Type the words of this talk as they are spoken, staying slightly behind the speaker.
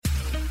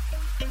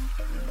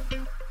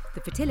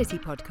the Fertility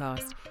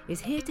Podcast,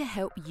 is here to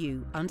help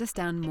you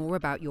understand more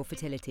about your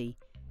fertility.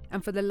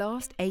 And for the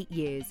last 8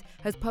 years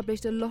has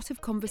published a lot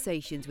of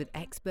conversations with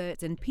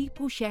experts and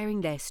people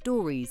sharing their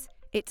stories.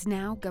 It's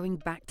now going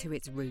back to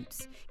its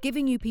roots,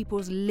 giving you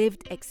people's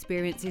lived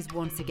experiences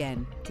once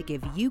again to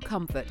give you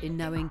comfort in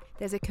knowing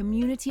there's a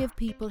community of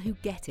people who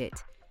get it.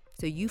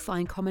 So you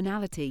find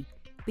commonality,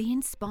 be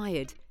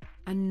inspired,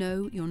 and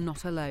know you're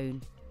not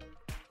alone.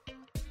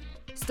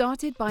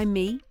 Started by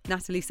me,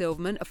 Natalie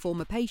Silverman, a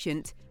former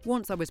patient,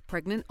 once I was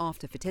pregnant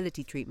after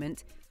fertility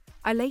treatment,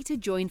 I later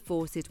joined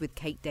forces with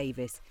Kate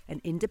Davis,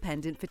 an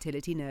independent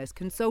fertility nurse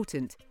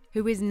consultant,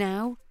 who is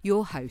now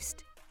your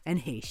host. And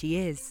here she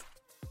is.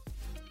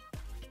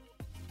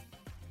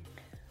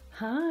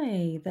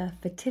 Hi, the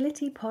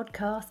Fertility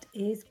Podcast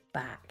is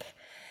back.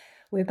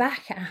 We're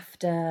back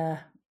after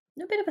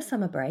a bit of a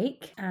summer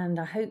break, and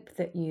I hope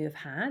that you've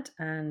had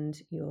and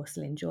you're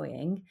still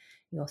enjoying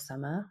your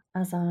summer.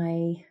 As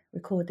I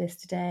record this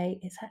today,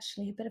 it's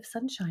actually a bit of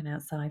sunshine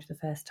outside for the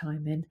first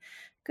time in a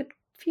good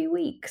few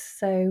weeks.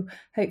 So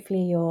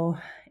hopefully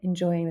you're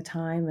enjoying the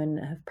time and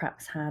have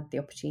perhaps had the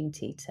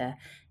opportunity to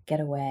get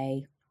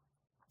away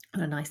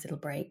on a nice little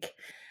break.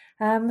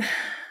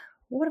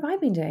 What have I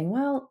been doing?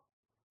 Well,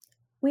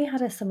 we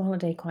had a summer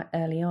holiday quite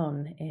early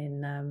on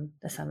in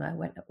the summer,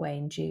 went away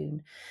in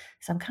June.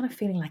 So I'm kind of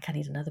feeling like I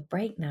need another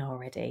break now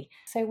already.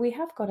 So we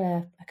have got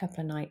a couple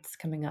of nights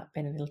coming up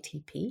in a little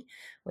teepee,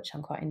 which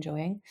I'm quite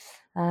enjoying.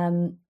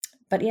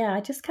 But yeah,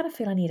 I just kind of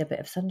feel I need a bit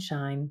of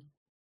sunshine.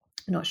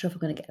 I'm not sure if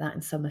we're going to get that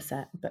in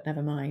Somerset, but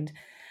never mind.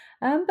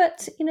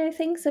 But, you know,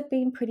 things have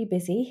been pretty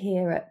busy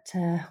here at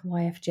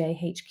YFJ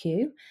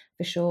HQ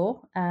for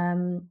sure.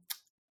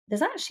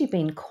 There's actually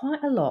been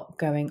quite a lot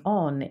going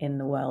on in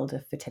the world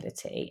of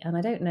fertility, and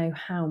I don't know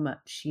how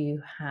much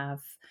you have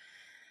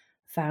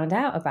found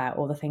out about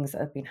all the things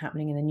that have been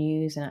happening in the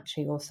news and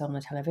actually also on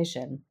the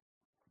television.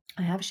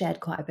 I have shared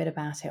quite a bit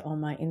about it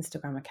on my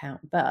Instagram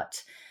account,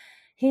 but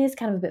here's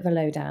kind of a bit of a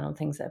lowdown on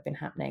things that have been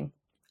happening.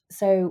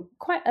 So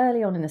quite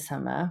early on in the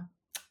summer,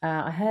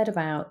 I heard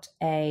about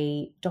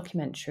a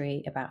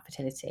documentary about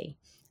fertility.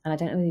 And I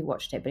don't know whether you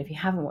watched it, but if you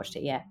haven't watched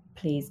it yet,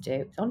 please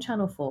do. It's on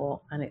Channel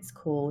 4 and it's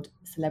called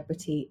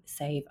Celebrity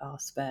Save Our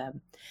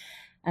Sperm.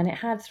 And it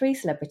had 3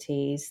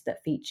 celebrities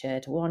that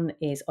featured. One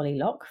is Ollie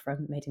Locke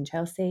from Made in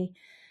Chelsea.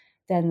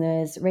 Then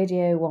there's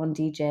Radio 1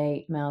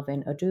 DJ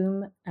Melvin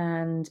Odum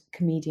and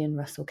comedian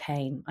Russell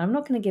Kane. I'm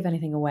not going to give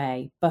anything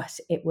away, but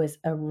it was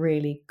a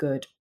really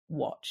good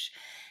watch.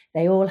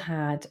 They all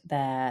had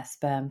their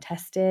sperm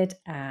tested,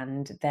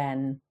 and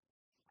then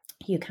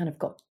you kind of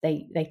got,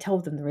 they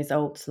told them the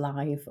results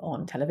live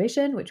on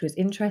television, which was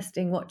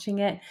interesting watching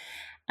it,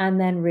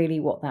 and then really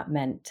what that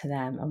meant to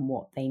them and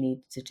what they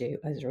needed to do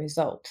as a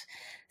result.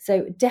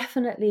 So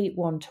definitely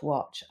one to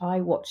watch. I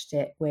watched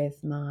it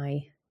with my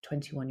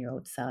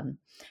 21-year-old son,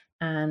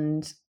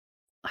 and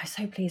I'm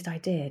so pleased I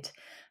did,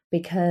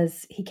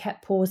 because he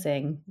kept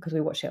pausing, because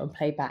we watched it on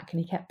playback,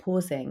 and he kept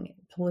pausing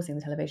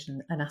the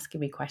television and asking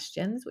me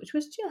questions, which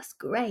was just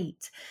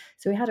great.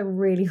 So we had a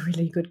really,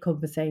 really good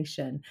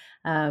conversation.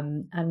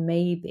 And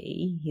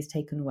maybe he's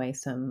taken away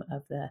some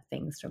of the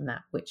things from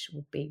that, which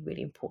would be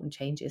really important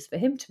changes for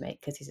him to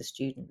make, because he's a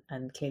student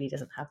and clearly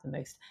doesn't have the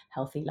most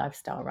healthy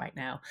lifestyle right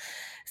now.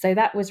 So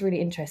that was really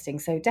interesting.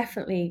 So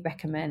definitely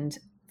recommend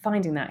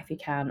finding that if you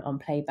can on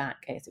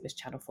playback, as it was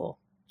Channel 4.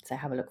 So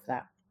have a look for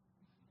that.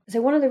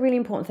 So one of the really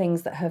important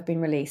things that have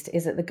been released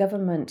is that the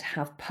government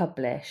have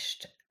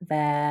published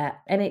their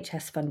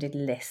NHS-funded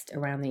list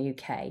around the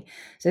UK.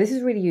 So this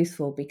is really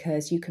useful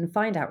because you can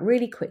find out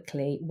really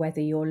quickly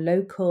whether your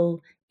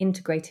local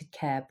integrated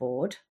care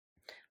board,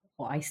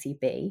 or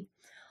ICB,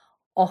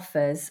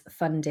 offers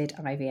funded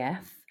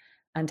IVF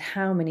and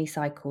how many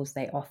cycles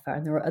they offer.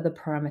 And there are other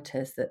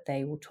parameters that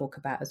they will talk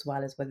about, as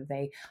well as whether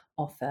they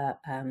offer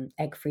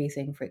egg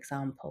freezing, for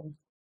example.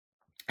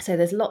 So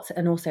there's lots,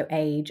 and also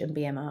age and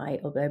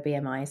BMI, although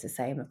BMI is the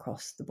same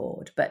across the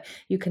board. But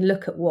you can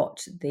look at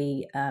what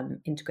the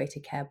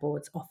integrated care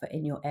boards offer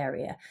in your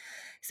area.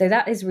 So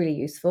that is really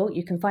useful.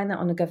 You can find that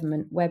on the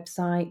government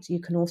website.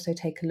 You can also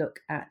take a look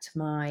at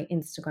my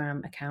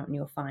Instagram account and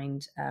you'll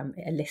find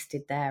it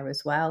listed there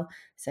as well.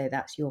 So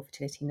that's Your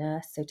Fertility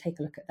Nurse. So take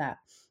a look at that.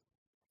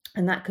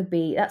 And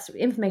that's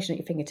information at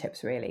your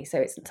fingertips, really. So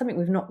it's something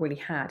we've not really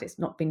had. It's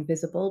not been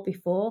visible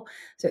before.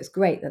 So it's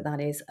great that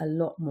is a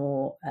lot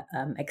more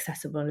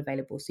accessible and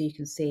available. So you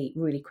can see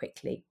really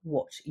quickly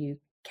what you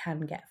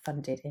can get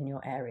funded in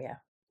your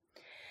area.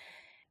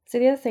 So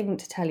the other thing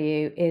to tell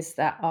you is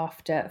that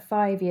after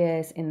 5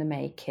 years in the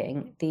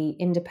making, the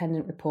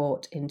independent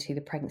report into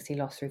the Pregnancy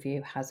Loss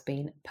Review has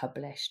been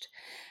published.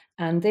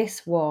 And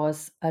this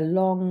was a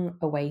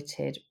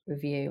long-awaited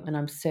review, and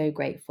I'm so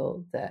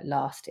grateful that at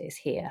last it is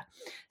here.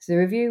 So the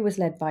review was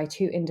led by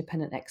 2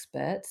 independent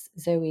experts,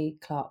 Zoe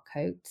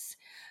Clark-Coates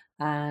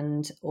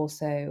and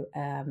also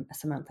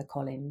Samantha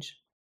Collinge.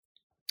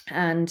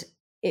 And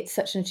it's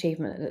such an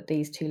achievement that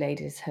these 2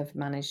 ladies have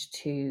managed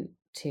to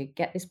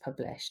get this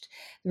published.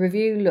 The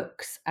review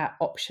looks at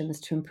options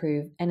to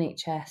improve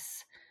NHS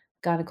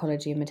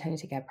gynecology and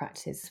maternity care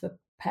practices for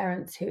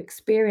parents who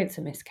experience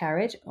a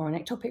miscarriage or an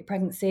ectopic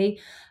pregnancy,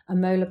 a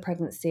molar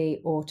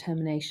pregnancy, or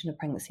termination of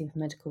pregnancy for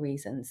medical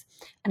reasons.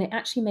 And it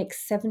actually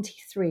makes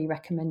 73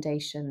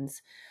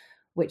 recommendations,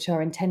 which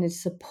are intended to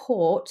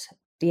support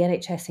the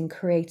NHS in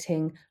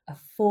creating a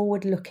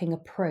forward-looking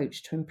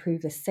approach to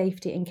improve the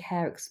safety and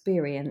care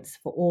experience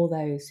for all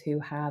those who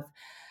have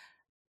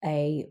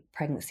a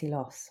pregnancy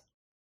loss.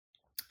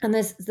 And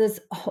there's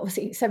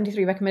obviously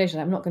 73 recommendations.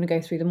 I'm not going to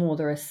go through them all.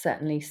 There are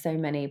certainly so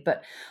many.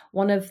 But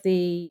one of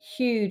the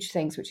huge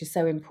things which is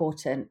so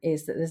important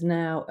is that there's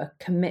now a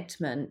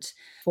commitment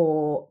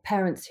for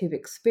parents who've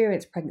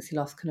experienced pregnancy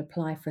loss can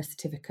apply for a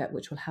certificate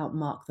which will help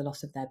mark the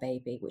loss of their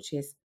baby, which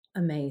is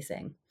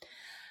amazing.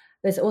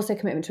 There's also a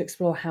commitment to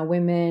explore how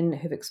women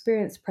who've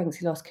experienced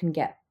pregnancy loss can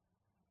get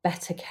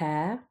better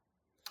care,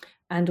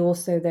 and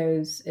also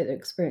those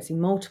experiencing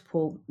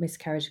multiple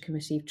miscarriage can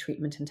receive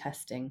treatment and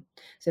testing.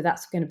 So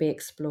that's going to be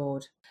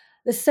explored.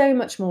 There's so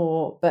much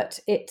more, but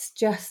it's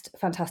just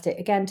fantastic.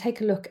 Again,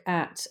 take a look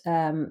at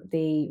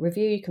the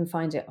review. You can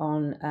find it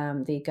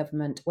on the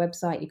government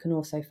website. You can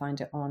also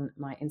find it on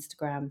my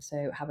Instagram.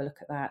 So have a look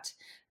at that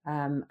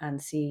and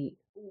see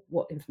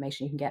what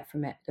information you can get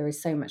from it. There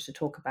is so much to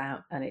talk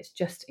about, and it's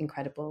just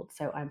incredible.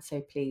 So I'm so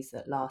pleased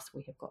that at last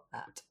we have got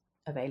that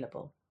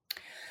available.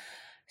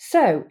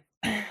 So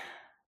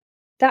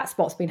that's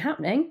what's been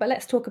happening, but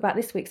let's talk about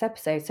this week's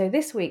episode. So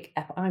this week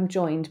I'm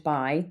joined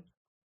by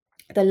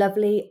the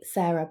lovely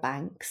Sarah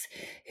Banks,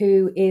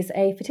 who is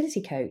a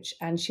fertility coach,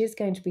 and she's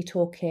going to be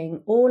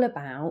talking all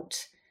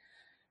about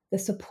the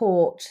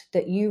support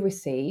that you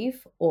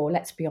receive, or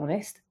let's be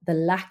honest, the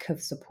lack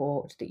of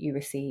support that you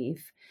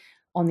receive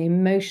on the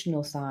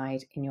emotional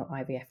side in your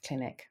IVF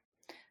clinic.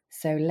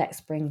 So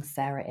let's bring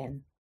Sarah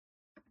in.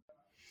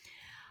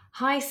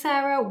 Hi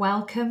Sarah,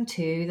 welcome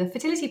to the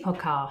Fertility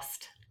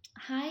Podcast.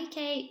 Hi,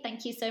 Kate.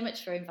 Thank you so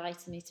much for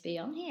inviting me to be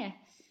on here.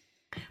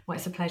 Well,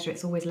 it's a pleasure.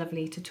 It's always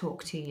lovely to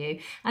talk to you.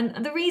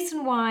 And the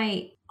reason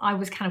why I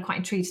was kind of quite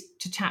intrigued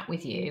to chat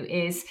with you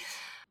is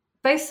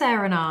both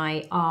Sarah and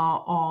I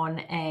are on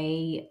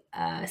a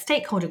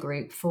stakeholder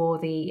group for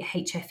the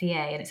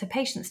HFEA, and it's a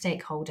patient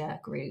stakeholder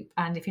group.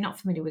 And if you're not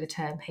familiar with the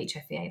term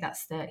HFEA,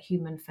 that's the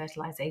Human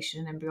Fertilisation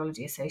and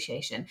Embryology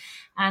Association.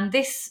 And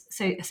this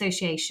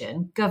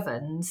association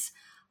governs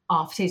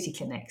our fertility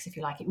clinics, if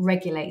you like. It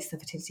regulates the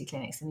fertility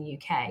clinics in the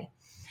UK.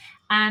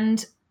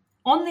 And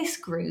on this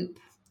group,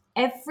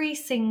 every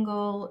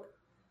single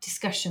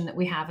discussion that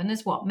we have, and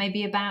there's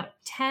maybe about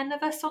 10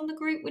 of us on the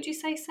group, would you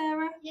say,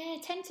 Sarah? Yeah,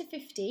 10 to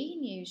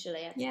 15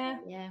 usually. Yeah.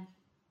 Yeah.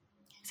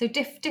 So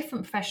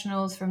different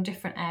professionals from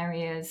different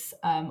areas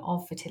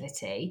of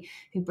fertility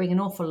who bring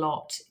an awful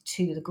lot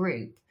to the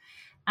group.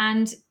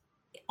 And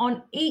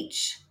on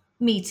each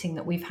meeting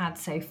that we've had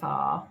so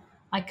far,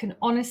 I can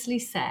honestly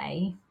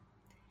say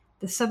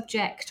the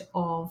subject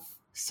of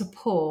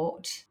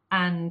support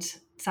and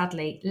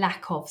sadly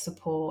lack of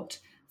support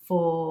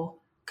for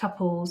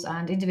couples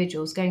and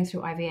individuals going through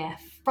IVF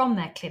from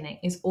their clinic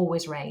is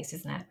always raised,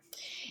 isn't it?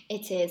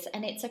 It is,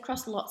 and it's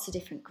across lots of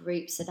different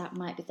groups. So that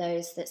might be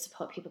those that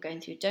support people going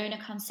through donor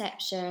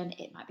conception.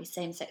 It might be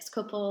same-sex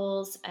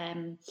couples.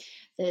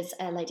 There's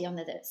a lady on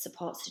there that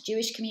supports the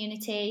Jewish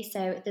community.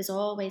 So there's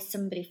always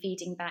somebody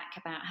feeding back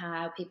about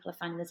how people are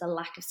finding there's a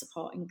lack of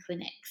support in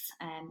clinics.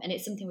 And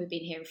it's something we've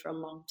been hearing for a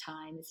long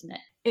time, isn't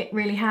it? It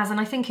really has. And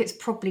I think it's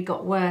probably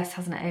got worse,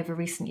 hasn't it, over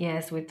recent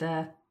years with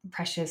the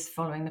pressures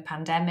following the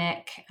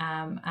pandemic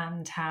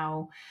and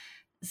how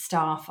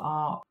staff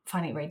are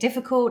finding it very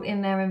difficult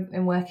in their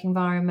work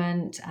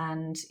environment,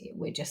 and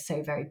we're just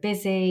so very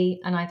busy,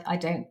 and I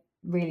don't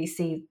really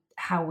see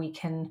how we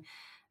can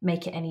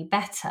make it any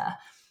better.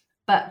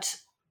 But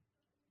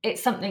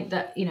it's something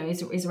that, you know,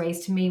 is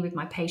raised to me with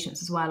my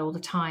patients as well all the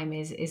time,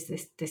 is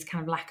this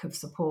kind of lack of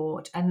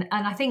support, and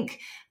I think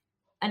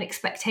an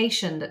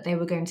expectation that they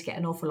were going to get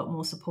an awful lot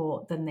more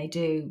support than they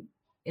do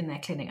in their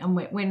clinic. And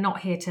we're not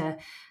here to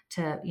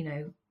you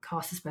know,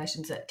 cast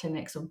aspersions at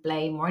clinics or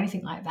blame or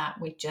anything like that.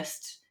 We're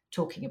just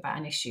talking about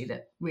an issue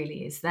that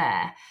really is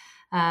there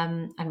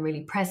and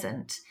really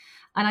present.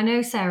 And I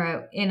know,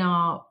 Sarah, in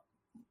our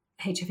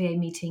HFEA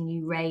meeting,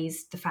 you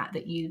raised the fact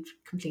that you'd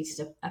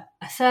completed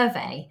a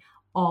survey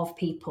of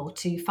people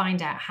to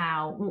find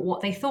out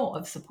what they thought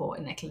of support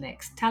in their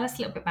clinics. Tell us a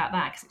little bit about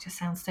that, because it just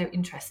sounds so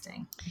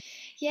interesting.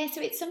 Yeah, so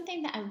it's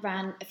something that I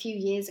ran a few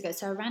years ago.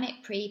 So I ran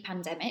it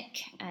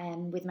pre-pandemic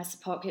with my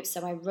support groups.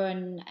 So I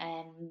run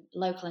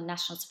local and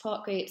national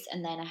support groups,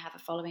 and then I have a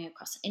following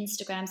across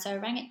Instagram. So I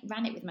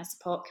ran it with my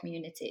support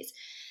communities.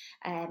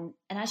 And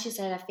as you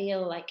said, I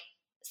feel like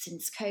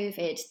since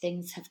COVID,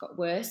 things have got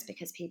worse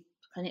because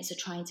clinics are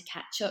trying to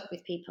catch up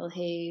with people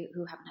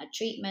who haven't had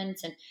treatment,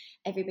 and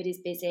everybody's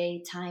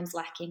busy, time's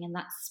lacking, and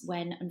that's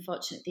when,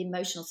 unfortunately, the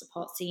emotional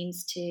support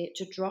seems to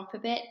drop a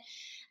bit.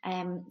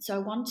 So I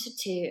wanted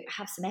to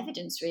have some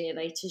evidence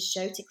really to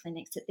show to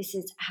clinics that this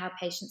is how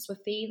patients were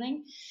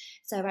feeling.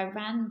 So I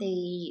ran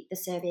the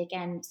survey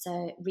again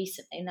so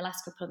recently in the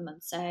last couple of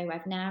months. So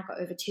I've now got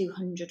over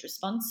 200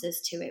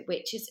 responses to it,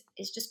 which is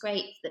just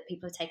great that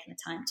people are taking the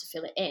time to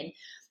fill it in.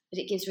 but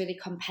it gives really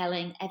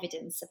compelling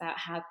evidence about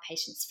how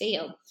patients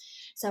feel.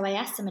 So I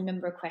asked them a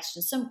number of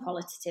questions, some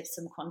qualitative,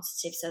 some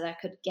quantitative, so that I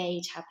could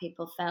gauge how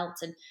people felt.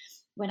 And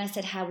when I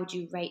said, how would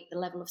you rate the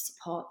level of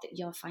support that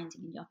you're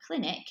finding in your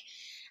clinic?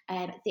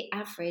 The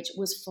average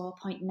was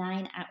 4.9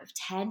 out of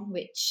 10,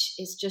 which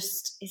is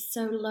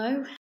so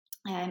low.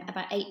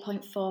 About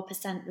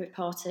 8.4%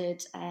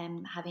 reported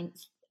having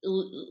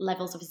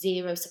levels of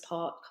zero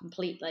support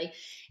completely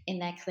in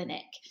their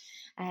clinic.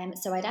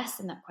 So I'd asked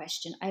them that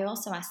question. I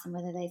also asked them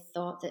whether they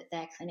thought that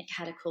their clinic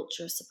had a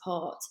culture of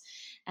support.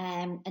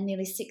 And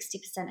nearly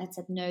 60% had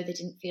said no, they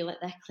didn't feel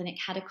that their clinic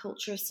had a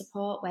culture of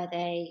support where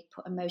they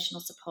put emotional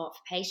support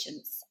for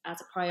patients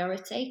as a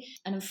priority.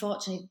 And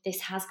unfortunately,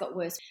 this has got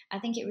worse. I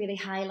think it really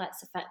highlights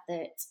the fact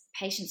that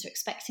patients are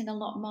expecting a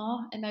lot more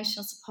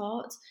emotional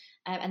support,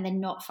 and they're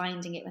not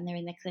finding it when they're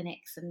in their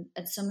clinics. And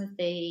some of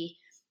the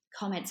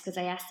comments, because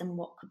I asked them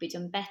what could be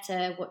done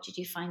better, what did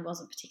you find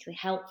wasn't particularly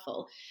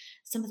helpful,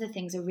 some of the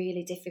things are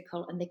really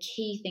difficult. And the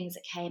key things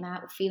that came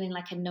out were feeling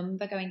like a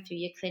number going through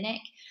your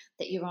clinic,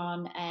 that you're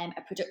on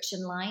a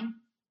production line,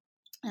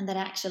 and that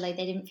actually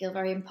they didn't feel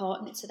very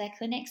important to their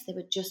clinics. They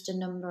were just a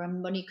number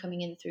and money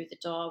coming in through the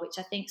door, which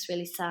I think is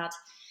really sad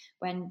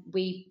when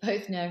we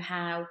both know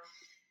how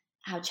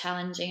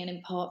challenging and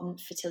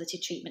important fertility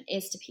treatment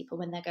is to people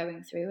when they're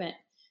going through it.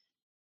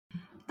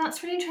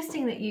 That's really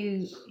interesting that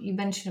you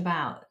mentioned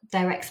about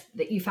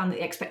that you found that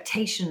the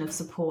expectation of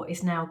support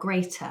is now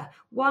greater.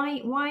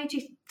 Why do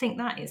you think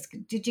that is?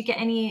 Did you get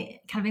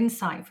any kind of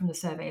insight from the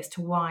survey as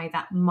to why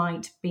that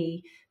might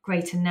be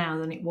greater now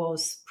than it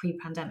was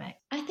pre-pandemic?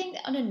 I think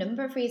on a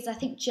number of reasons. I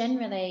think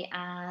generally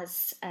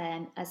as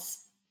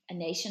a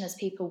nation, as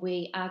people,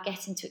 we are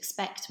getting to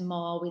expect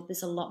more.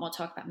 There's a lot more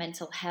talk about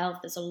mental health.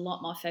 There's a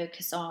lot more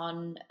focus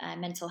on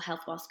mental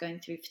health whilst going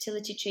through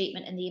fertility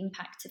treatment and the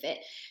impact of it.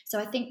 So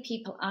I think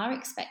people are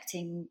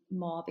expecting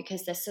more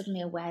because they're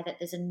suddenly aware that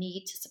there's a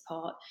need to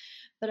support,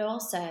 but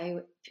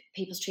also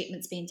people's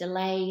treatment's being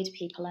delayed.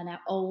 People are now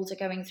older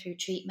going through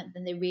treatment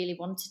than they really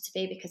wanted to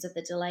be because of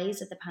the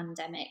delays of the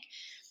pandemic.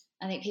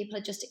 I think people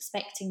are just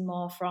expecting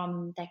more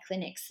from their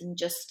clinics than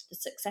just the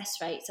success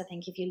rates. I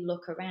think if you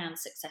look around,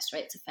 success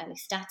rates are fairly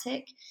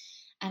static.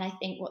 And I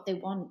think what they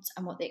want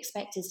and what they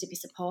expect is to be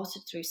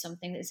supported through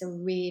something that is a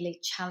really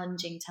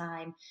challenging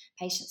time.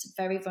 Patients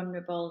are very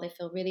vulnerable. They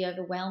feel really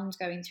overwhelmed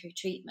going through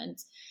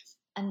treatment.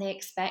 And they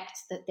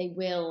expect that they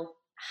will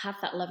have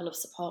that level of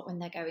support when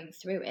they're going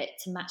through it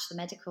to match the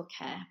medical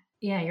care.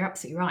 Yeah, you're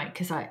absolutely right,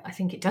 because I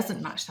think it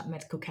doesn't match that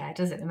medical care,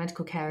 does it? The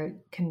medical care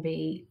can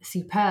be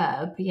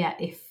superb, yet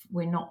if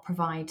we're not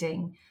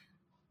providing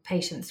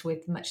patients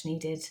with much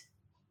needed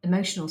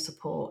emotional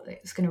support,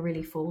 it's going to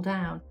really fall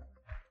down.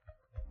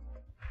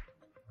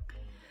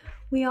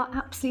 We are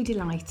absolutely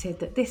delighted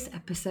that this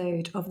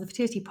episode of the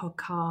Fertility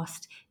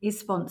Podcast is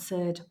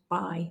sponsored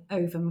by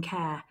Ovum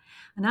Care.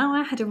 And now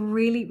I had a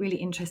really, really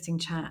interesting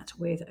chat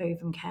with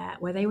Ovum Care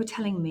where they were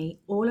telling me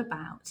all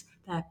about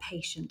their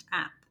patient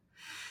app.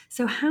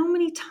 So how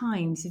many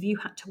times have you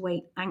had to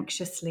wait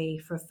anxiously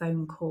for a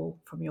phone call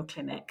from your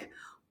clinic,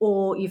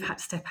 or you've had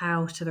to step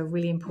out of a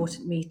really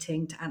important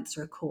meeting to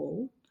answer a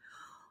call?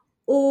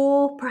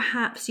 Or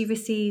perhaps you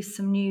received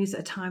some news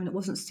at a time that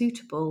wasn't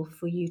suitable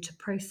for you to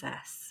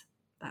process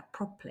that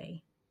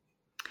properly.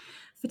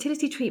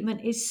 Fertility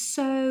treatment is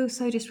so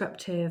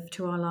disruptive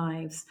to our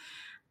lives,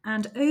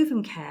 and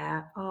Ovum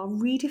Care are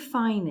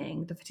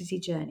redefining the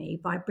fertility journey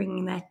by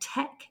bringing their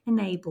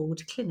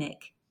tech-enabled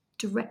clinic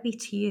directly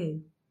to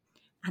you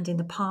and in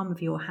the palm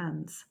of your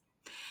hands.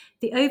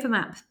 The Ovum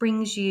app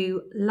brings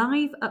you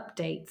live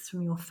updates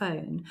from your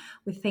phone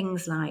with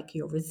things like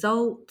your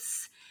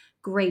results,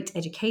 great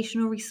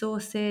educational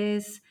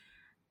resources,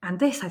 and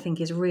this I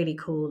think is really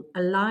cool,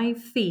 a live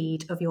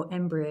feed of your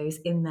embryos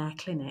in their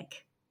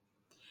clinic.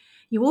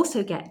 You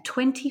also get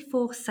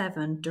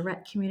 24/7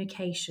 direct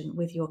communication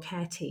with your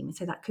care team.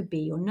 So that could be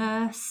your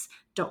nurse,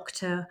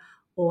 doctor,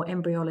 or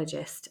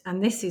embryologist.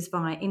 And this is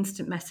via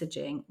instant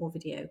messaging or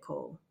video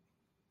call.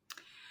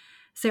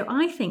 So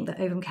I think that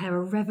Ovum Care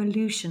are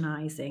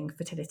revolutionising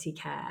fertility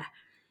care.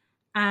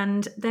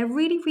 And they're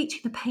really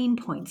reaching the pain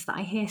points that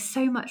I hear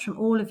so much from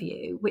all of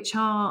you, which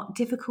are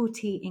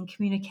difficulty in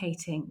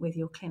communicating with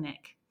your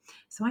clinic.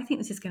 So I think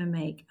this is going to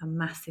make a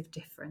massive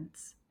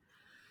difference.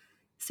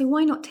 So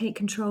why not take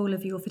control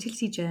of your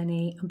fertility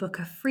journey and book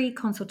a free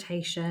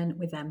consultation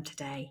with them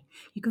today?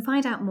 You can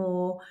find out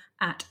more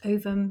at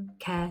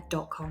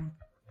ovumcare.com.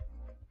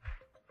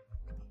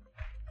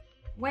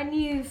 When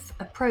you've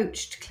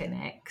approached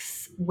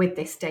clinics with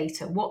this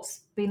data,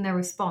 what's been their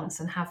response,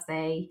 and have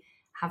they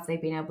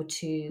been able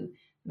to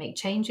make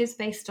changes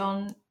based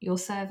on your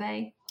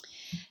survey?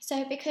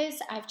 So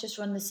because I've just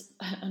run this,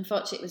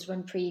 unfortunately it was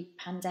run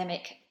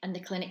pre-pandemic and the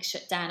clinic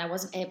shut down, I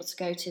wasn't able to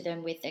go to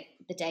them with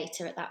the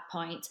data at that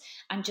point.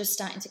 I'm just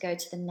starting to go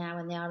to them now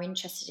and they are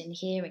interested in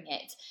hearing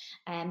it.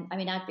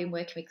 I've been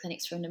working with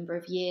clinics for a number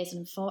of years, and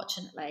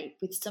unfortunately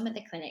with some of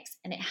the clinics,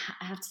 and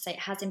I have to say it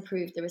has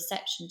improved, the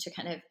reception to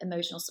kind of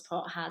emotional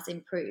support has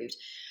improved.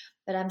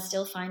 But I'm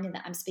still finding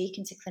that I'm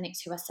speaking to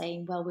clinics who are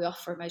saying, well, we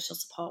offer emotional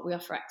support, we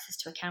offer access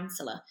to a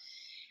counsellor.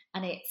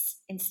 And it's,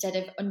 instead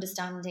of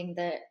understanding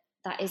that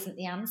that isn't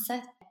the answer.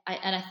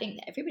 And I think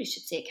that everybody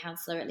should see a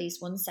counsellor at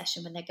least one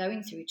session when they're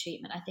going through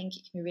treatment. I think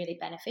it can be really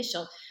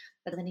beneficial,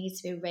 but there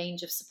needs to be a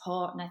range of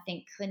support. And I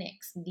think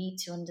clinics need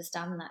to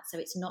understand that. So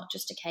it's not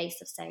just a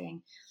case of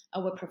saying,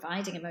 oh, we're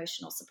providing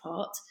emotional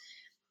support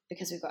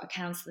because we've got a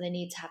counsellor. They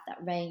need to have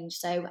that range.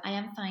 So I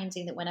am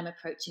finding that when I'm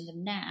approaching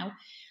them now,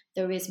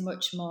 there is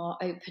much more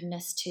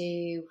openness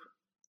to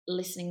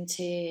listening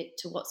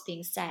to what's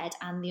being said,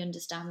 and the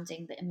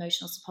understanding that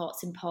emotional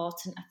support's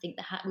important. I think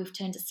that we've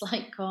turned a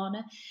slight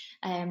corner,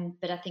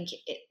 but I think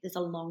there's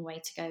a long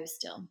way to go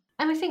still.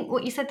 And I think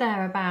what you said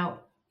there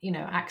about,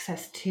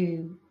 access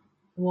to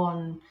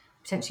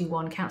potentially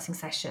one counselling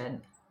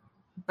session,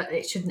 but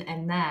it shouldn't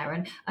end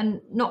there,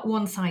 and not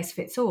one size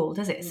fits all,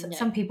 does it? No.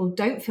 Some people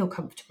don't feel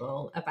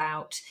comfortable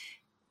about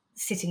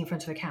sitting in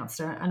front of a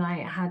counsellor, and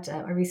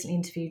I recently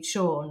interviewed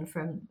Sean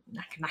from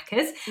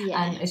Knackers,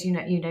 and as you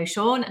know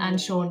Sean, and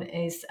Sean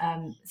is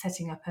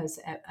setting up as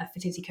a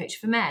fertility coach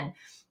for men,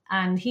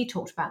 and he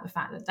talked about the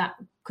fact that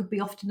could be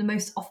often the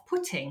most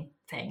off-putting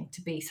thing,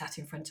 to be sat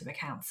in front of a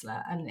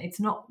counsellor, and it's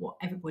not what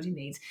everybody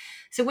needs.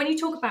 So when you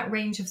talk about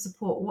range of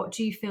support, what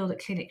do you feel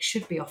that clinics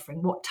should be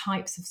offering? What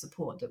types of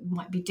support that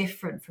might be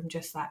different from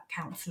just that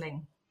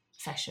counselling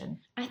session?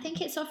 I think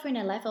it's offering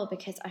a level,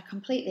 because I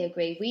completely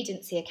agree. We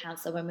didn't see a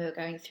counsellor when we were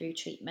going through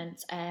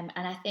treatment, and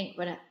I think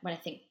when I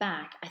think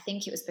back, I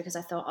think it was because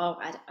I thought, oh,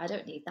 I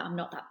don't need that. I'm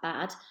not that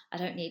bad. I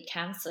don't need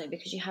counselling,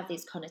 because you have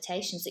these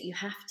connotations that you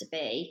have to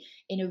be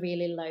in a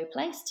really low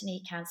place to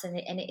need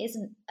counselling, and it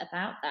isn't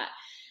about that.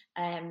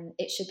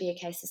 It should be a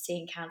case of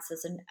seeing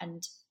counsellors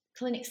and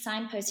clinics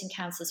signposting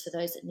counsellors for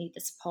those that need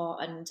the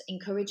support, and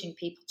encouraging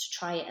people to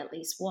try it at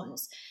least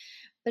once.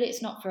 But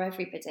it's not for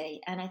everybody.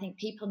 And I think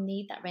people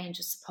need that range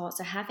of support.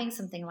 So having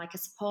something like a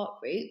support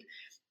group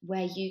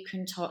where you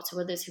can talk to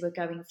others who are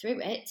going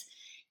through it,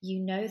 you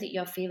know that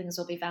your feelings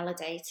will be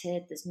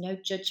validated. There's no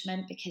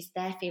judgment, because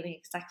they're feeling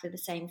exactly the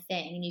same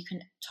thing. And you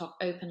can talk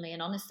openly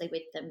and honestly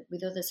with them,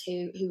 with others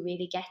who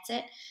really get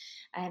it.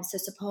 So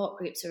support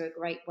groups are a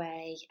great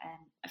way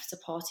of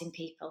supporting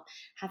people.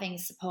 Having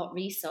support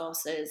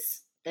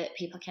resources that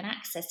people can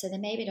access, so they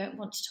maybe don't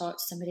want to talk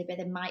to somebody, but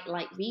they might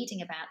like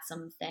reading about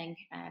something,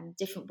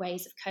 different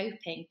ways of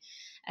coping,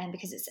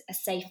 because it's a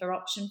safer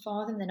option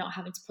for them. They're not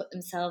having to put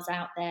themselves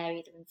out there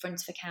either in front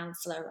of a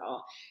counsellor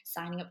or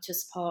signing up to a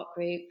support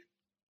group.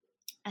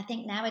 I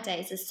think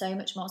nowadays there's so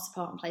much more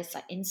support in places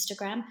like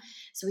Instagram.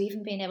 So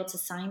even being able to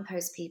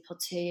signpost people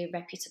to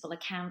reputable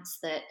accounts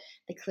that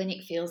the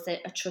clinic feels that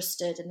are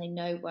trusted and they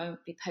know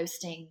won't be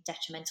posting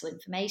detrimental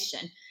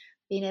information,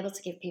 being able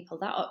to give people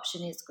that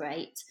option is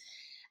great.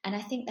 And I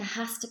think there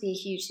has to be a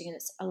huge thing, and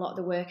it's a lot of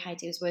the work I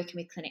do is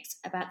working with clinics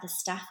about the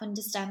staff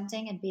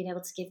understanding and being able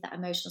to give that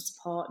emotional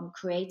support and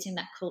creating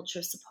that culture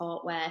of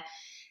support where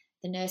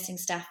the nursing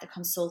staff, the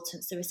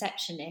consultants, the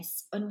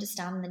receptionists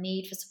understand the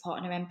need for support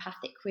and are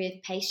empathic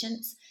with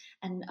patients.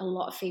 And a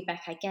lot of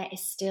feedback I get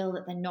is still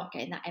that they're not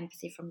getting that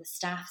empathy from the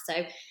staff.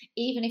 So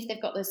even if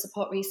they've got those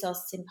support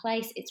resources in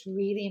place, it's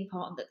really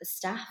important that the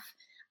staff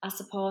are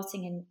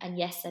supporting. And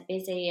yes, they're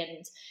busy,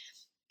 and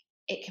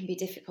it can be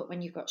difficult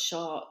when you've got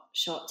short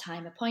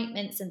time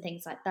appointments and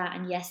things like that.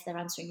 And yes, they're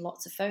answering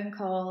lots of phone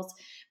calls,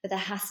 but there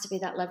has to be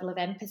that level of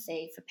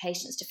empathy for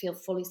patients to feel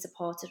fully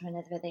supported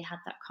whenever they had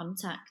that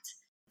contact.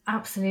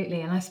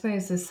 Absolutely. And I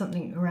suppose there's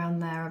something around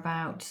there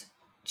about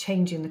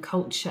changing the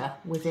culture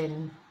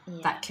within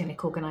that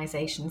clinic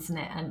organisation, isn't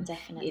it? And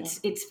definitely,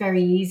 it's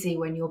very easy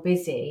when you're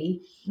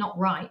busy, not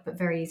right, but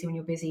very easy when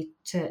you're busy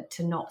to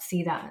not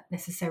see that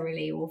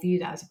necessarily or view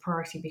that as a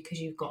priority, because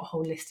you've got a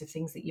whole list of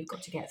things that you've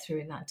got to get through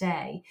in that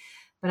day.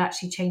 But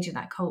actually changing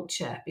that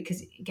culture,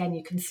 because again,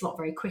 you can slot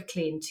very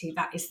quickly into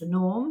that is the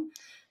norm.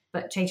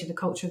 But changing the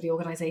culture of the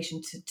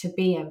organisation to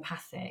be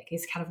empathic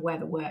is kind of where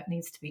the work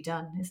needs to be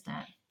done, isn't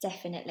it?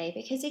 Definitely,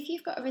 because if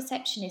you've got a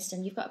receptionist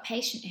and you've got a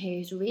patient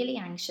who's really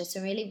anxious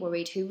and really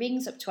worried, who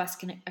rings up to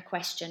ask a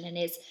question and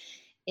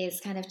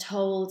is kind of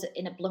told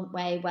in a blunt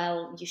way,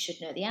 well, you should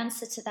know the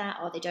answer to that,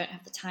 or they don't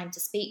have the time to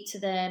speak to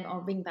them, or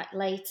ring back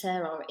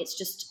later, or it's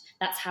just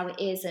that's how it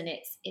is and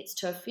it's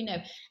tough,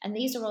 and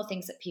these are all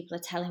things that people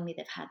are telling me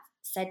they've had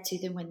said to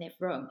them when they've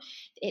rung.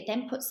 It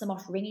then puts them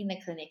off ringing the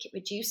clinic. It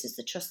reduces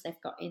the trust they've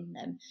got in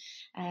them.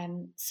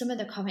 Some of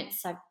the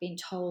comments I've been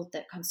told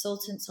that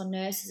consultants or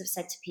nurses have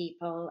said to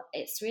people,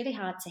 it's really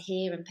hard to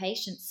hear, and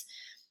patients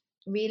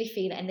really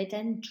feel it, and they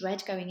then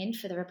dread going in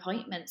for their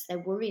appointments. They're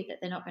worried that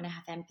they're not going to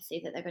have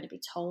empathy, that they're going to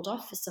be told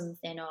off for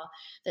something, or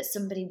that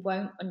somebody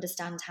won't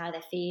understand how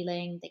they're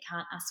feeling. They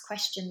can't ask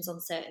questions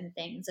on certain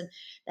things. And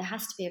there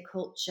has to be a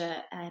culture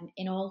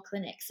in all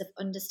clinics of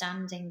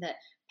understanding that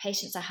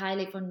patients are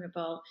highly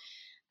vulnerable,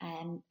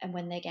 and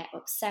when they get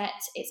upset,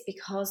 it's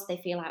because they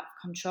feel out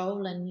of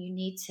control, and you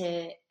need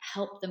to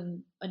help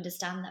them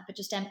understand that. But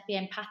just be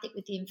empathic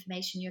with the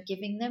information you're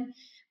giving them.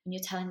 When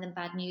you're telling them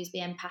bad news,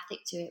 be empathic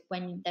to it.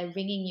 When they're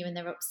ringing you and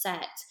they're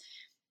upset,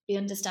 be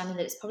understanding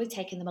that it's probably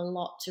taken them a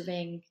lot to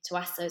ring to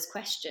ask those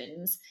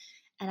questions.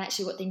 And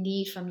actually what they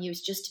need from you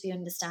is just to be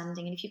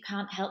understanding. And if you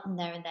can't help them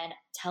there and then,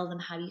 tell them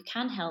how you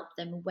can help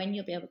them, when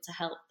you'll be able to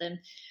help them.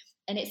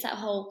 And it's that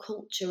whole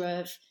culture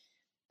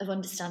of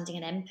understanding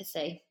and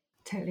empathy.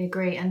 Totally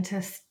agree. And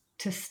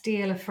to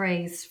steal a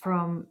phrase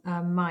from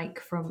Mike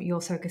from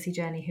Your Surrogacy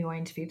Journey, who I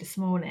interviewed this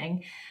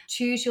morning,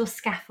 choose your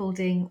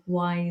scaffolding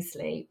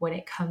wisely when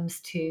it comes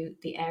to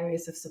the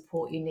areas of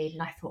support you need.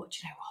 And I thought,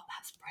 you know what,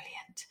 that's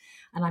brilliant.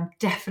 And I'm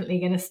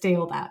definitely going to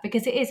steal that,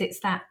 because it's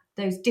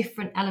those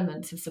different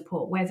elements of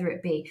support, whether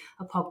it be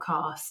a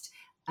podcast,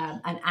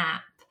 an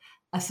app,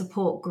 a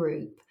support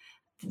group,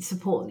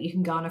 support that you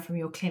can garner from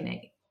your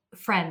clinic,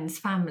 friends,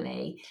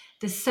 family.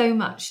 There's so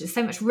much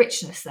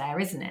richness there,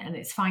 isn't it? And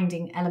it's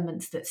finding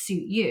elements that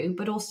suit you,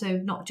 but also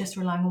not just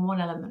relying on one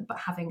element, but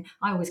having,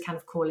 I always kind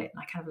of call it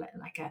like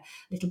a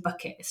little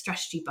bucket, a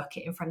strategy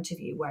bucket in front of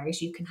you,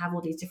 whereas you can have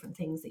all these different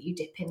things that you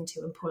dip into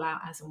and pull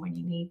out as and when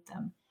you need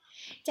them.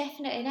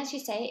 Definitely. And as you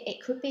say,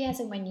 it could be as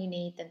and when you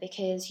need them,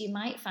 because you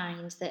might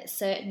find that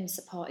certain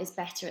support is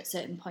better at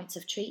certain points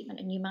of treatment.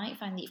 And you might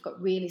find that you've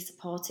got really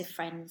supportive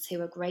friends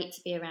who are great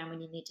to be around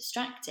when you need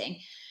distracting,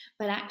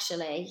 but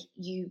actually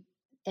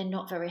they're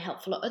not very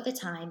helpful at other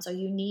times, or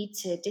you need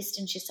to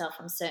distance yourself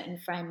from certain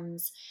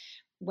friends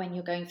when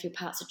you're going through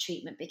parts of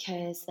treatment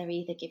because they're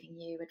either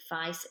giving you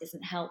advice that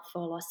isn't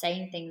helpful or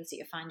saying things that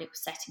you find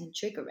upsetting and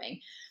triggering.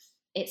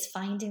 It's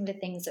finding the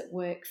things that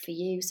work for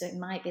you. So it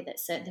might be that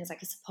certain things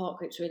like a support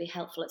group is really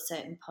helpful at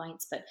certain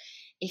points, but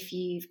if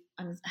you've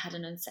had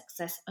an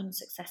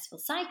unsuccessful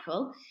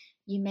cycle,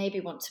 you maybe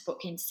want to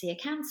book in to see a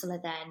counsellor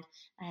then.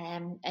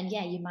 And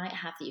yeah, you might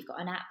have that you've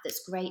got an app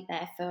that's great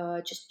there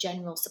for just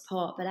general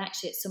support, but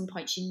actually at some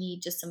points you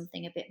need just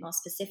something a bit more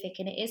specific.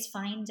 And it is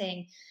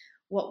finding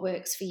what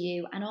works for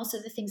you, and also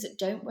the things that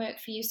don't work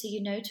for you, so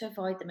you know to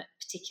avoid them at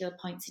particular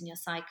points in your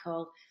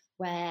cycle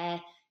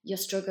where you're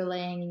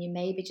struggling and you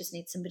maybe just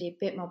need somebody a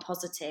bit more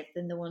positive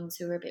than the ones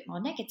who are a bit more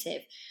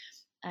negative.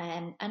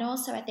 And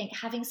also I think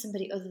having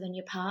somebody other than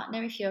your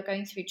partner, if you're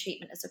going through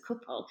treatment as a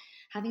couple,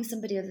 having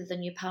somebody other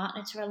than your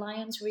partner to rely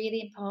on is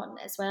really important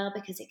as well,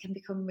 because it can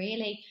become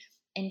really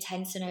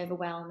intense and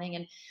overwhelming,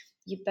 and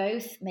you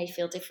both may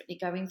feel differently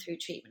going through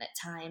treatment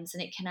at times,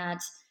 and it can add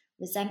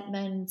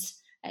resentment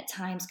at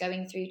times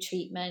going through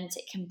treatment.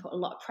 It can put a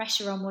lot of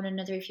pressure on one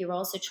another if you're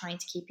also trying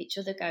to keep each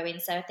other going.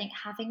 So I think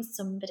having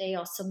somebody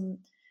or some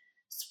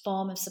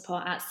form of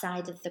support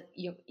outside of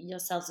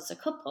yourselves as a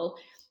couple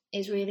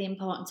is really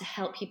important to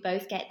help you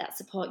both get that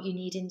support you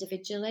need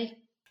individually.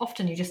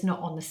 Often you're just not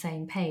on the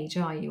same page,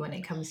 are you, when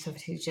it comes to a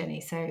fertility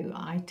journey? So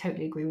I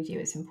totally agree with you.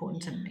 It's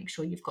important to make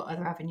sure you've got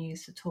other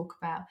avenues to talk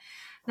about.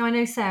 Now, I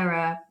know,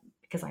 Sarah,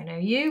 because I know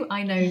you,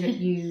 I know that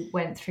you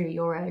went through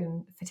your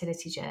own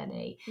fertility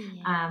journey.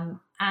 Yeah.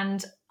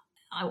 And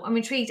I'm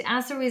intrigued,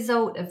 as a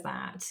result of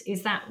that,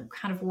 is that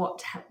kind of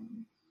what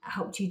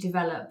helped you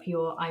develop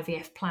your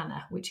IVF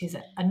planner, which is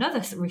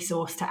another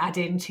resource to add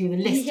into the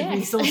list of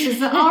resources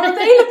that are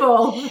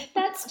available?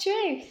 That's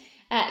true.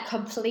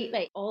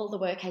 Completely. All the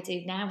work I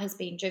do now has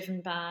been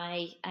driven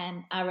by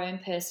our own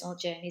personal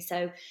journey.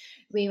 So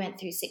we went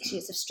through 6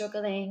 years of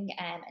struggling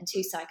and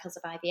 2 cycles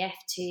of IVF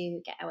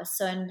to get our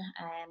son.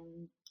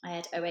 I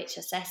had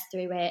OHSS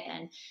through it,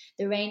 and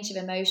the range of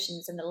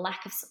emotions and the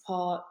lack of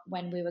support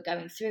when we were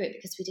going through it,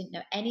 because we didn't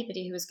know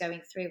anybody who was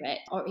going through it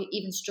or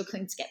even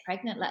struggling to get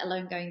pregnant, let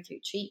alone going through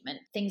treatment.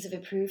 Things have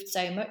improved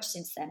so much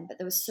since then, but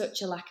there was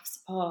such a lack of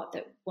support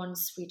that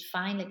once we'd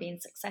finally been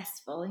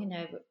successful,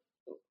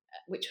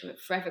 which we're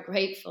forever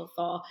grateful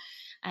for,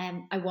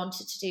 I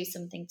wanted to do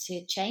something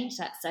to change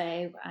that. So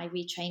I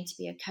retrained to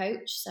be a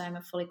coach. So I'm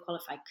a fully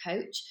qualified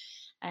coach.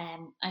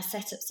 I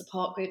set up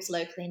support groups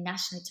locally and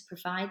nationally to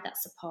provide that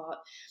support.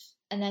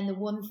 And then the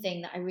one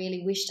thing that I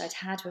really wished I'd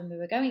had when we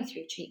were going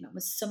through treatment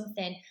was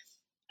something.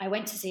 I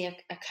went to see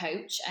a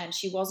coach, and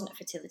she wasn't a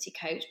fertility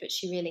coach, but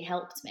she really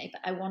helped me.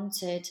 But I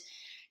wanted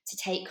to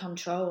take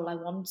control. I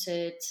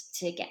wanted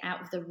to get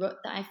out of the rut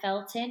that I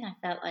felt in. I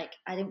felt like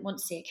I didn't want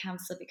to see a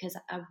counsellor because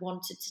I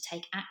wanted to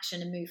take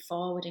action and move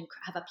forward and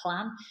have a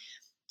plan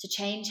to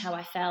change how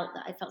I felt,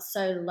 that I felt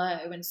so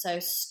low and so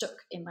stuck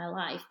in my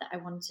life that I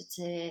wanted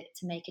to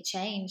make a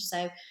change.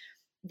 So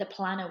the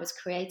planner was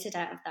created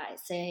out of that.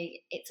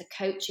 It's a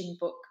coaching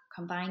book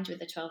combined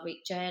with a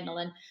 12-week journal.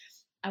 And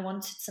I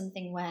wanted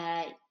something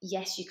where,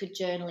 yes, you could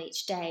journal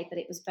each day, but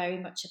it was very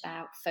much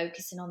about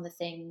focusing on the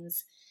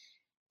things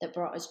that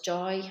brought us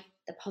joy,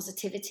 the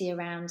positivity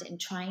around it, and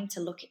trying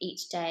to look at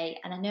each day.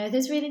 And I know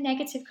there's really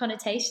negative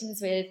connotations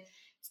with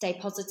stay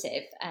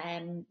positive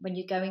when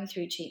you're going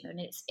through treatment.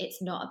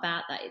 It's not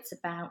about that. It's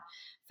about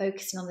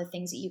focusing on the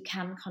things that you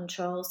can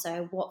control.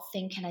 So what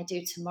thing can I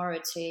do tomorrow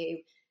to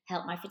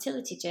help my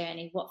fertility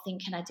journey? What thing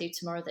can I do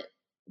tomorrow that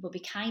will be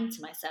kind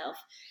to myself?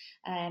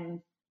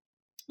 And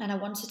I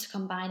wanted to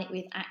combine it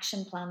with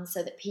action plans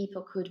so that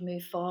people could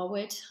move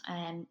forward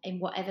in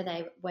whatever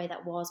way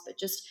that was, but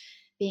just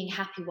being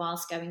happy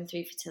whilst going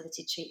through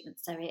fertility treatment.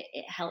 So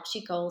it helps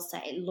you goal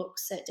set. It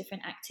looks at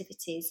different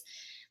activities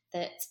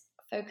that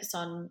focus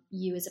on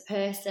you as a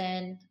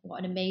person, what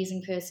an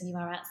amazing person you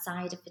are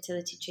outside of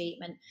fertility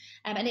treatment.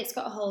 And it's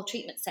got a whole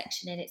treatment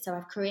section in it. So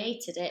I've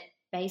created it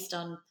based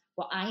on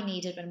what I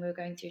needed when we were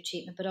going through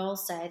treatment, but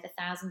also the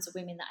thousands of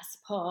women that I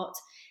support.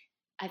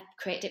 I've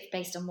created it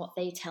based on what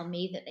they tell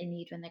me that they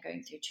need when they're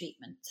going through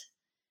treatment.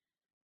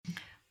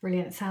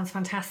 Brilliant. Sounds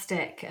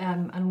fantastic.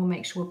 And we'll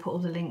make sure we'll put all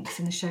the links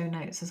in the show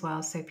notes as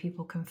well, so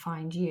people can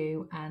find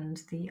you and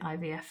the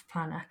IVF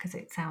planner, because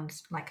it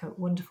sounds like a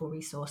wonderful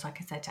resource, like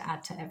I said, to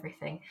add to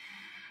everything.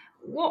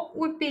 What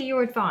would be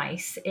your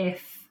advice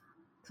if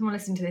someone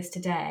listening to this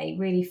today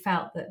really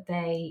felt that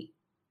they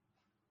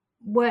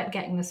weren't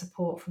getting the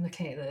support from the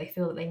clinic that they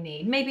feel that they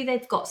need? Maybe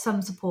they've got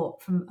some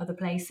support from other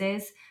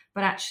places,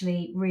 but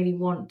actually really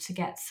want to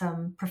get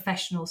some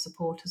professional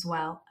support as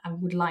well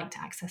and would like to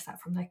access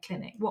that from their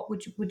clinic. What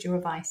would your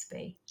advice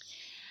be?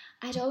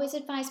 I'd always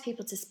advise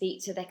people to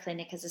speak to their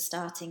clinic as a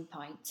starting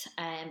point,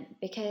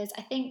 because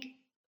I think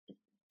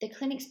the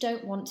clinics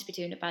don't want to be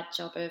doing a bad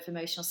job of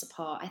emotional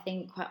support. I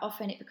think quite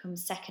often it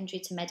becomes secondary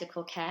to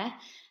medical care,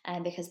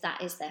 because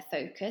that is their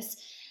focus.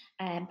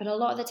 But a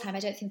lot of the time, I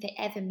don't think they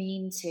ever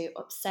mean to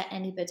upset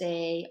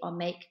anybody or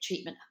make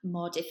treatment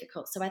more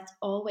difficult. So I'd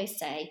always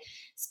say,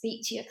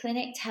 speak to your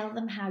clinic, tell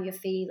them how you're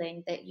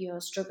feeling, that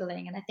you're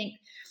struggling. And I think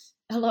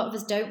a lot of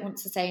us don't want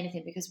to say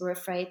anything because we're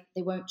afraid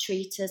they won't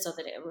treat us or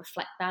that it'll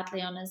reflect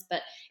badly on us.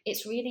 But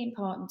it's really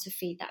important to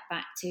feed that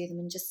back to them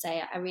and just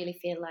say, I really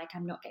feel like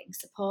I'm not getting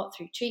support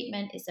through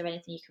treatment. Is there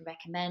anything you can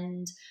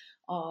recommend?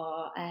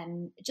 Or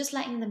just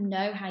letting them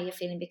know how you're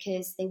feeling,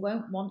 because they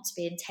won't want to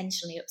be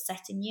intentionally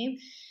upsetting you.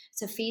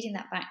 So feeding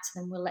that back to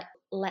them will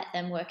let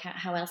them work out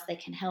how else they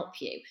can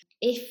help you.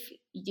 If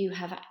you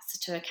have access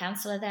to a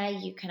counsellor there,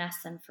 you can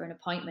ask them for an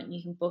appointment and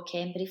you can book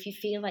in. But if you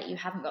feel like you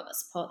haven't got that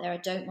support there, I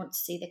don't want to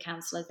see the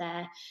counsellor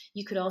there,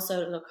 you could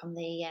also look on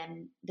the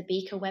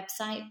BICA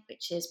website,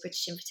 which is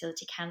British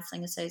Infertility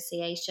Counselling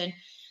Association.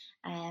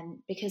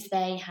 Because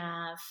they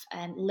have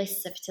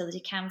lists of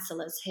fertility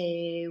counsellors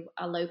who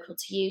are local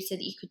to you, so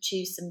that you could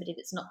choose somebody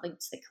that's not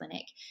linked to the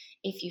clinic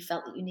if you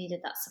felt that you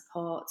needed that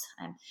support.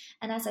 And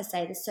as I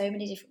say, there's so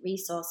many different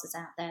resources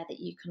out there that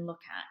you can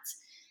look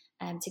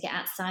at to get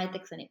outside the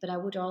clinic. But I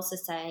would also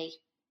say,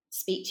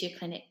 speak to your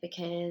clinic,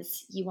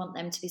 because you want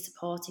them to be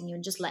supporting you,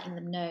 and just letting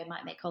them know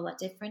might make all that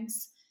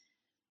difference.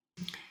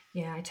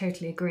 Yeah, I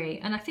totally agree.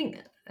 And I think,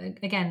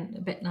 again,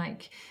 a bit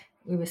like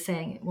we were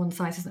saying, one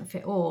size doesn't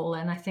fit all.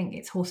 And I think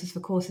it's horses for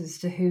courses as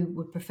to who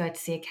would prefer to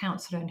see a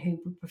counsellor and who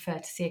would prefer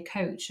to see a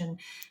coach. And,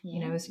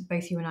 you know, as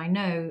both you and I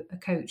know, a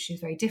coach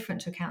is very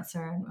different to a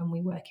counsellor, and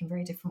we work in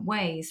very different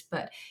ways.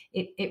 But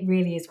it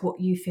really is what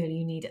you feel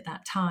you need at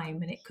that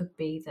time. And it could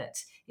be that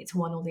it's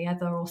one or the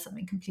other, or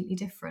something completely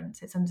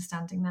different. It's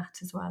understanding that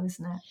as well,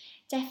 isn't it?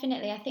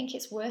 Definitely. I think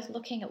it's worth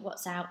looking at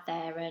what's out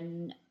there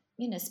and,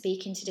 you know,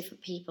 speaking to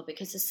different people,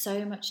 because there's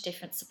so much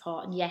different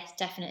support. And yes,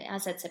 definitely,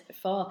 as I said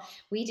before,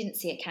 we didn't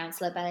see a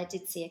counsellor, but I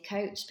did see a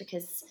coach,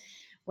 because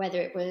whether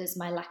it was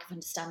my lack of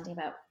understanding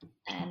about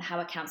how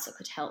a counsellor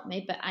could help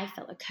me, but I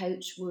felt a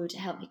coach would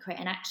help me create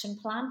an action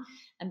plan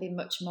and be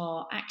much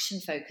more action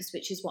focused,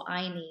 which is what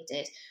I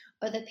needed.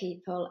 Other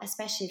people,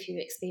 especially if you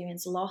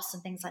experience loss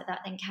and things like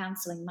that, then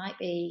counselling might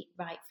be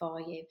right for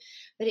you.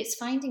 But it's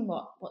finding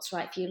what's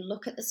right for you.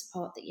 Look at the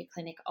support that your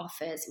clinic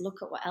offers.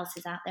 Look at what else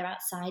is out there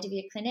outside of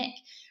your clinic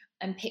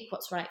and pick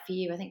what's right for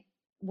you. I think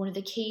one of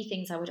the key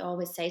things I would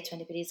always say to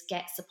anybody is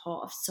get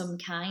support of some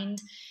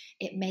kind.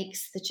 It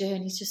makes the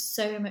journey just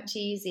so much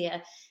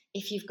easier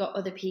if you've got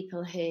other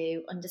people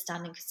who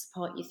understand and can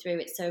support you through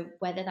it. So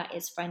whether that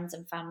is friends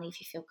and family,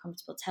 if you feel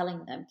comfortable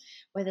telling them,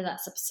 whether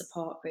that's a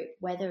support group,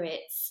 whether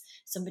it's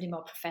somebody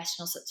more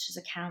professional, such as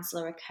a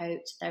counsellor, a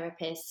coach,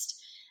 therapist,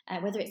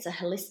 whether it's a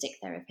holistic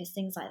therapist,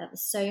 things like that.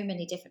 There's so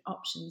many different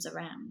options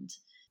around.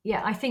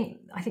 Yeah, I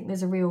think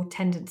there's a real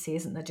tendency,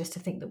 isn't there, just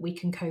to think that we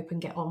can cope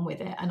and get on with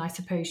it. And I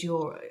suppose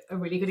you're a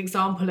really good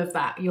example of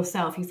that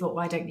yourself. You thought,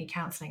 well, I don't need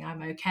counselling,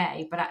 I'm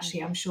okay. But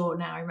actually, I'm sure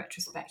now in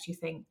retrospect, you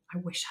think, I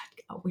wish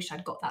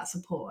I'd got that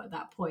support at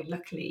that point.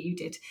 Luckily, you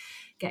did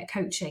get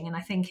coaching. And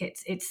I think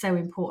it's so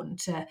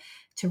important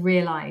to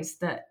realise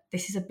that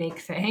this is a big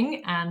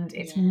thing, and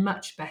it's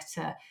much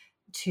better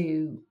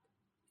to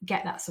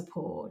get that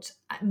support,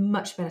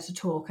 much better to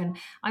talk. And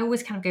I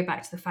always kind of go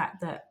back to the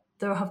fact that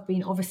there have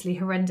been obviously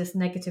horrendous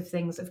negative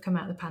things that have come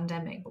out of the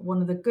pandemic, but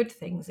one of the good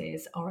things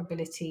is our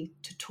ability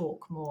to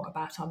talk more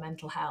about our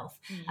mental health.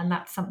 And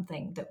that's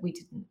something that we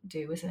didn't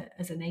do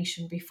as a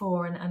nation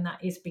before, and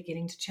that is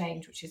beginning to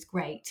change, which is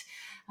great.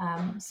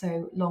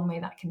 So long may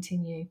that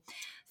continue.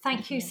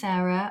 Thank you,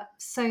 Sarah,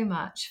 so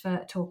much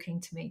for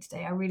talking to me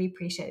today. I really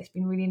appreciate it. It's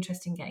been really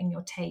interesting getting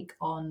your take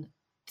on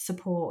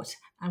support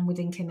and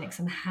within clinics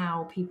and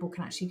how people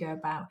can actually go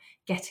about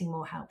getting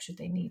more help should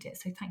they need it.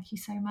 So thank you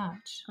so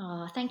much.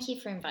 Oh, thank you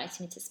for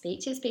inviting me to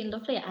speak to you. It's been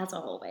lovely as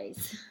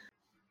always.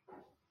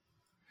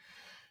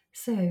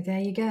 So there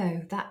you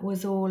go. That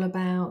was all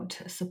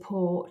about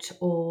support,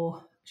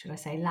 or should I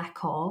say lack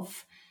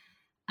of,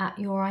 at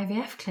your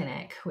IVF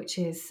clinic, which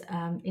is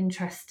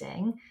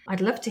interesting.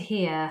 I'd love to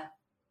hear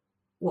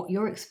what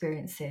your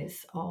experience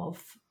is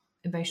of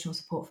emotional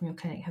support from your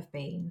clinic have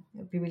been. It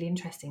would be really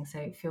interesting.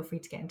 So feel free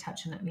to get in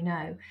touch and let me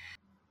know.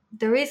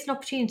 There is an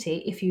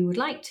opportunity, if you would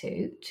like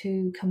to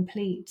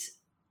complete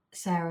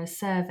Sarah's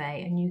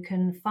survey, and you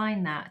can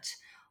find that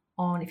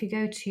if you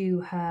go to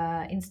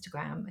her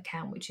Instagram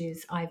account, which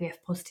is IVF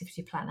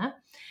Positivity Planner,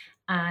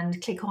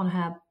 and click on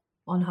her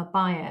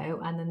bio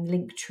and then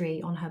link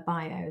tree on her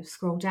bio,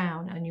 scroll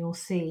down and you'll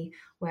see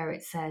where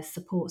it says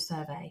support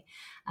survey.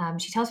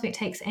 She tells me it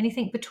takes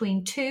anything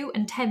between 2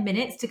 and 10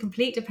 minutes to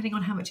complete, depending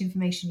on how much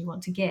information you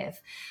want to give.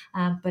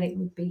 But it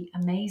would be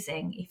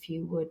amazing if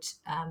you would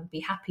be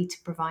happy to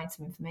provide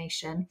some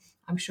information.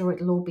 I'm sure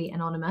it'll all be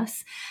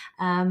anonymous,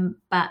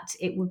 but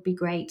it would be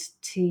great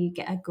to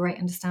get a great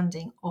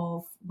understanding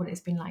of what it's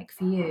been like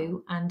for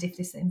you. And if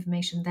this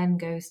information then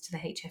goes to the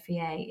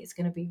HFEA, it's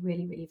going to be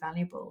really, really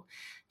valuable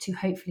to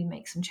hopefully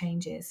make some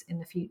changes in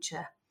the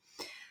future.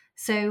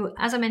 So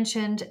as I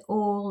mentioned,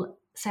 all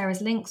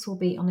Sarah's links will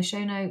be on the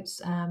show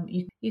notes.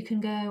 You can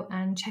go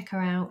and check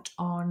her out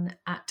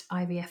at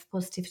IVF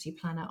Positivity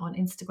Planner on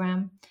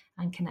Instagram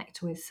and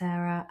connect with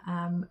Sarah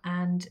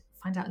and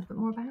find out a little bit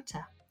more about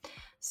her.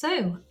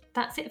 So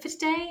that's it for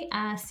today.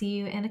 See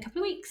you in a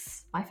couple of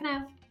weeks. Bye for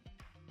now.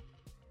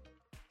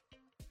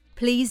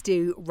 Please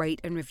do rate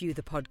and review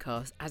the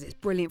podcast, as it's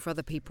brilliant for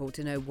other people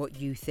to know what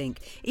you think.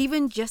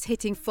 Even just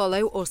hitting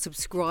follow or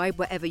subscribe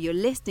wherever you're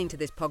listening to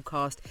this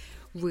podcast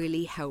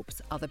really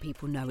helps other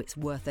people know it's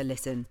worth a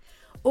listen.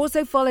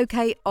 Also follow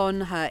Kate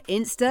on her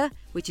Insta,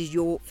 which is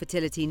Your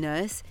Fertility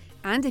Nurse.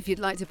 And if you'd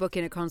like to book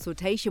in a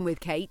consultation with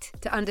Kate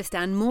to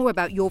understand more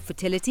about your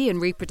fertility and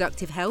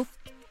reproductive health,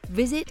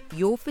 visit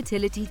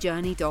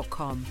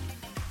yourfertilityjourney.com.